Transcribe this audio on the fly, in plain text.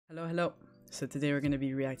Hello, hello. So today we're going to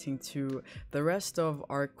be reacting to the rest of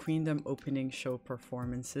our Queendom opening show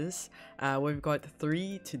performances. We've got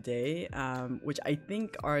 3 today, which I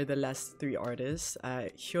think are the last 3 artists.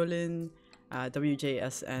 Hyolyn,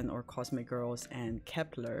 WJSN or Cosmic Girls, and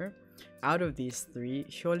Kep1er. Out of these 3,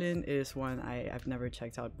 Hyolyn is one I've never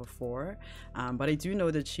checked out before, but I do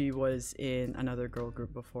know that she was in another girl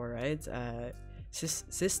group before, right?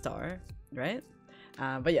 Sistar, right?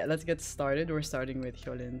 But yeah, let's get started. We're starting with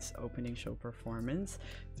Hyolyn's opening show performance.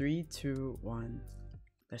 3, 2, 1,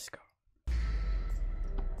 let's go.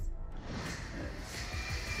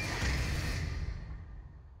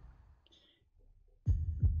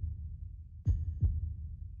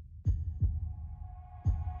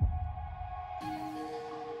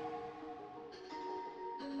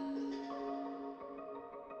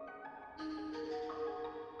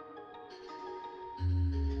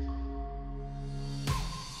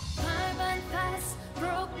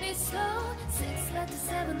 Broke me slow, 6 left to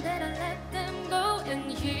 7, then I let them go.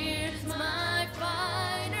 And here's my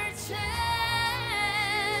final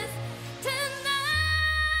chance tonight.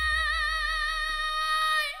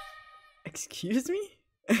 Excuse me?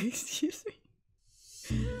 Excuse me?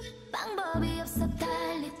 방법이 없어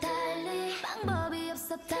달리 달리 방법이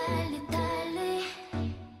없어 달리 달리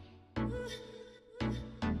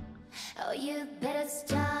Oh you better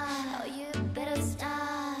start Oh you better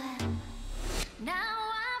start Now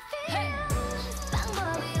I feel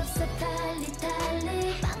방법이 없어 달리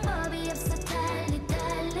달리 방법이 없어 달리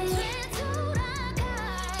달리 되돌아갈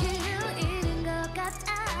일요일인 것 같아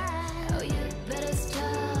Oh you better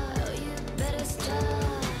start Oh you better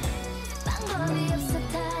start 방법이 없어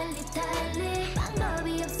달리 달리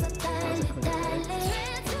방법이 없어 달리 달리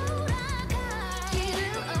되돌아갈 이유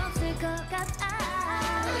없을 것 같아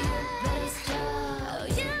Oh you better start Oh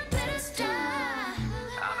you better start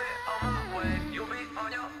I'll be on my way, you'll be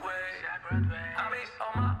on your way. I'll be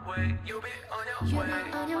on my way, you'll be on your You way. are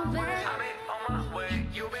on your way I'll be on my way,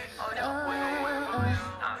 you'll be on your way.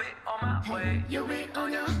 I'll be on my way, You'll be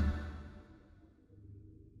on your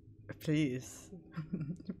Please.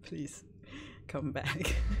 Please. Come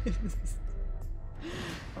back.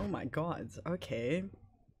 Oh my god. Okay.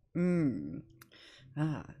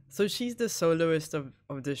 So she's the soloist of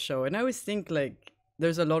the show, and I always think like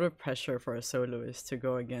there's a lot of pressure for a soloist to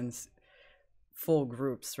go against full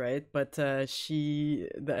groups, right? But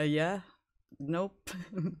yeah, nope.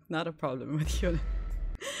 Not a problem with Hyolyn.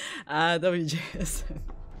 WJSN.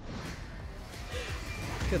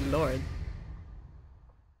 Good lord.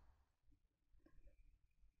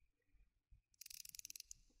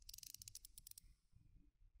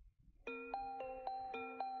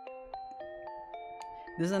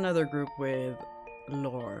 This is another group with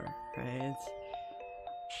lore, right?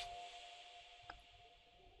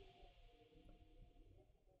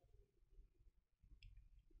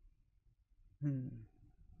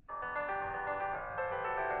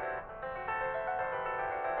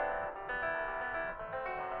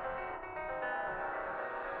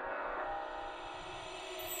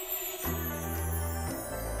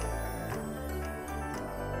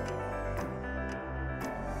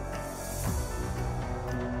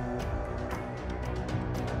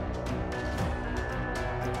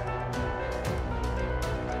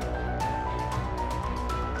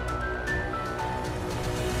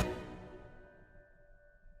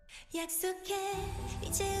 약속해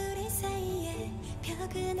이제 우리 사이에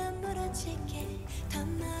벽은 안 무너질게 더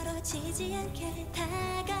멀어지지 않게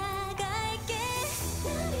다가갈게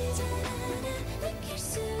너를 잘 알아 느낄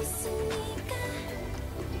수 있으니까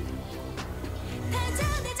다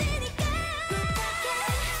전해지니까 부탁해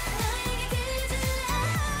너에게 그저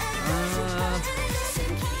알고 싶어지는 것은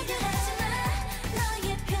기대하지 마 너의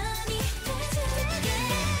편이 돼줄게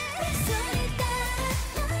내 손을 따라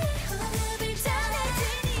너의 호흡을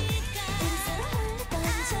전해주니까 우리 서로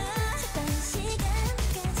홀렸던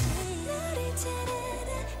시간까지 너를 잘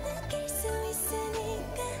알아 느낄 수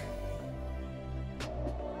있으니까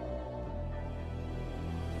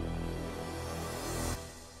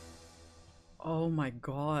Oh my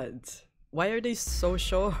god. Why are they so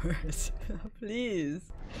short? Please.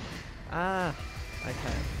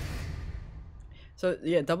 Okay. So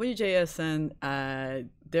yeah, WJSN,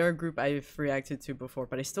 they're a group I've reacted to before,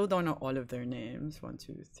 but I still don't know all of their names. 1,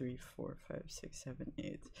 2, 3, 4, 5, 6, 7,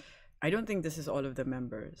 8. I don't think this is all of the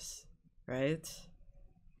members, right?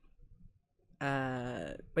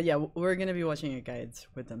 But yeah, we're gonna be watching a guide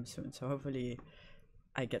with them soon, so hopefully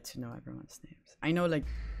I get to know everyone's names. I know like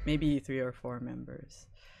maybe 3 or 4 members.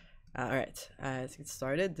 Alright, let's get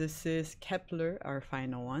started. This is Kep1er, our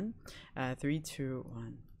final one. 3, 2,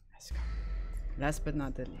 1, let's go. Last but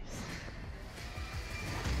not the least.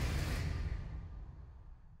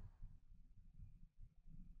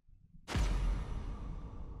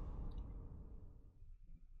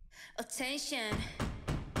 Attention.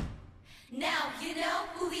 Now you know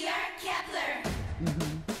who we are, Kep1er.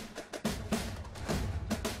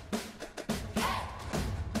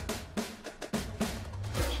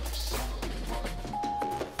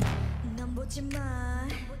 넌 보지 마.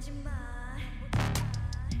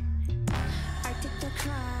 I take the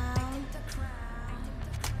crown.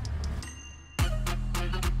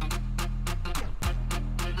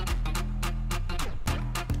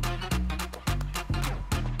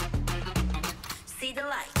 See the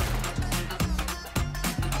light.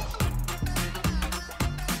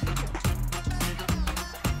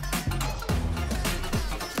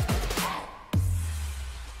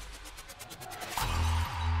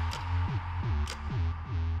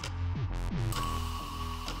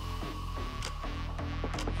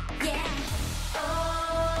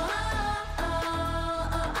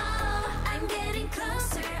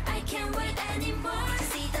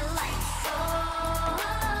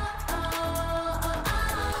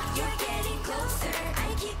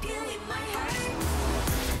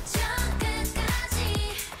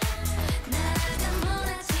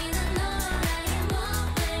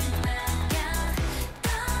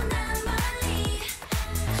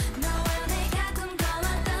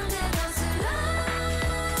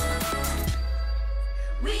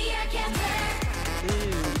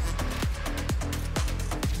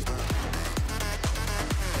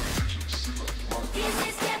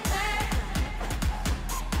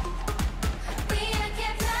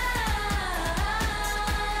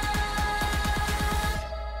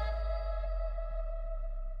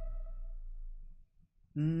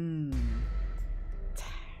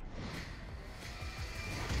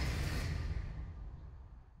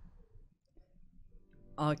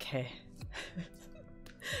 Okay.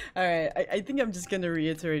 All right, I think I'm just gonna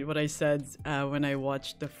reiterate what I said when I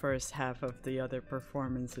watched the first half of the other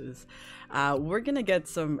performances. We're gonna get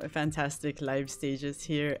some fantastic live stages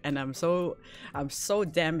here, and I'm so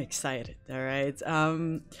damn excited. All right,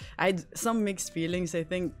 I had some mixed feelings, I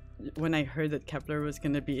think, when I heard that Kep1er was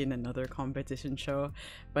gonna be in another competition show,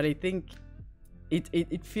 but I think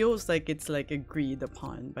it feels like it's like agreed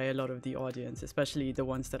upon by a lot of the audience, especially the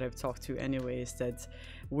ones that I've talked to anyways, that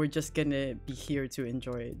we're just gonna be here to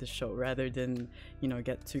enjoy the show rather than, you know,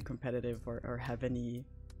 get too competitive or have any...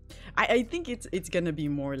 I think it's gonna be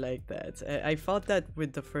more like that. I felt that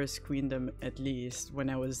with the first Queendom, at least when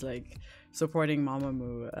I was like supporting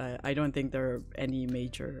Mamamoo. I don't think there are any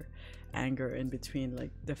major anger in between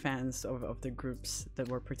like the fans of the groups that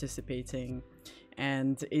were participating,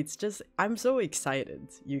 and it's just, I'm so excited,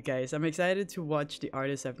 you guys. I'm excited to watch the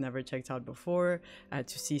artists I've never checked out before,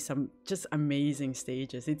 to see some just amazing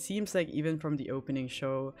stages. It seems like even from the opening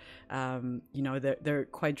show, you know, they're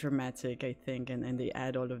quite dramatic, I think, and they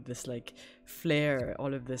add all of this like flair,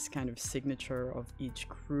 all of this kind of signature of each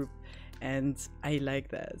group, and I like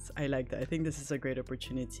that. I think this is a great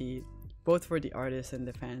opportunity both for the artists and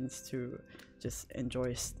the fans to just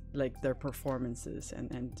enjoy like their performances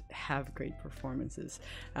and have great performances.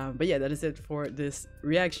 But yeah, that is it for this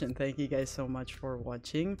reaction. Thank you guys so much for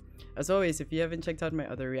watching. As always, if you haven't checked out my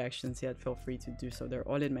other reactions yet, feel free to do so. They're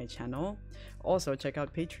all in my channel. Also, check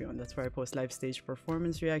out Patreon. That's where I post live stage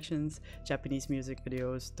performance reactions, Japanese music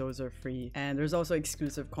videos. Those are free. And there's also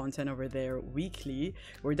exclusive content over there weekly.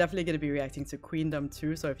 We're definitely going to be reacting to Queendom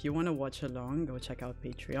 2. So if you want to watch along, go check out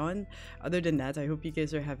Patreon. Other than that, I hope you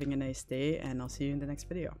guys are having a nice day, and I'll see you in the next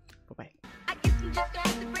video. Bye-bye.